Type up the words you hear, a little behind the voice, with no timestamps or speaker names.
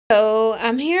So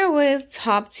I'm here with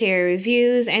top tier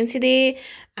reviews, and today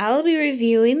I'll be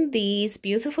reviewing these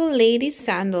beautiful lady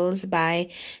sandals by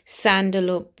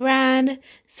SANDALUP brand.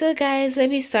 So guys, let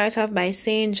me start off by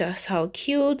saying just how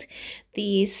cute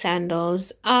these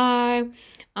sandals are.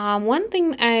 One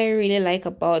thing I really like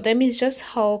about them is just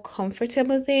how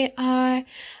comfortable they are.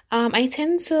 I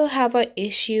tend to have an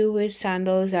issue with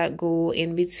sandals that go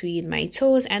in between my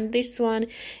toes, and this one,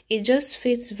 it just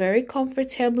fits very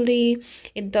comfortably.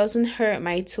 It doesn't hurt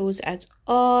my toes at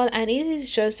all, and it is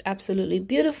just absolutely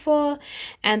beautiful.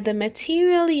 And the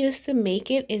material used to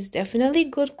make it is definitely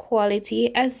good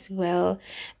quality as well,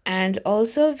 and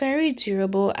also very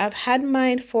durable. I've had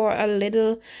mine for a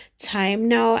little time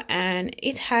now, and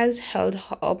it has held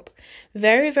up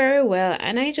very well,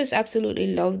 and I just absolutely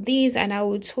love these, and I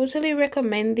would totally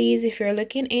recommend these if you're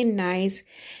looking a nice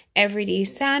everyday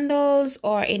sandals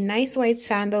or a nice white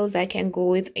sandals that can go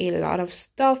with a lot of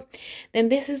stuff. Then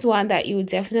this is one that you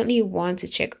definitely want to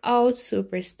check out.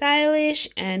 Super stylish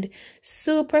and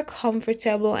super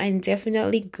comfortable and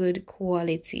definitely good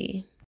quality.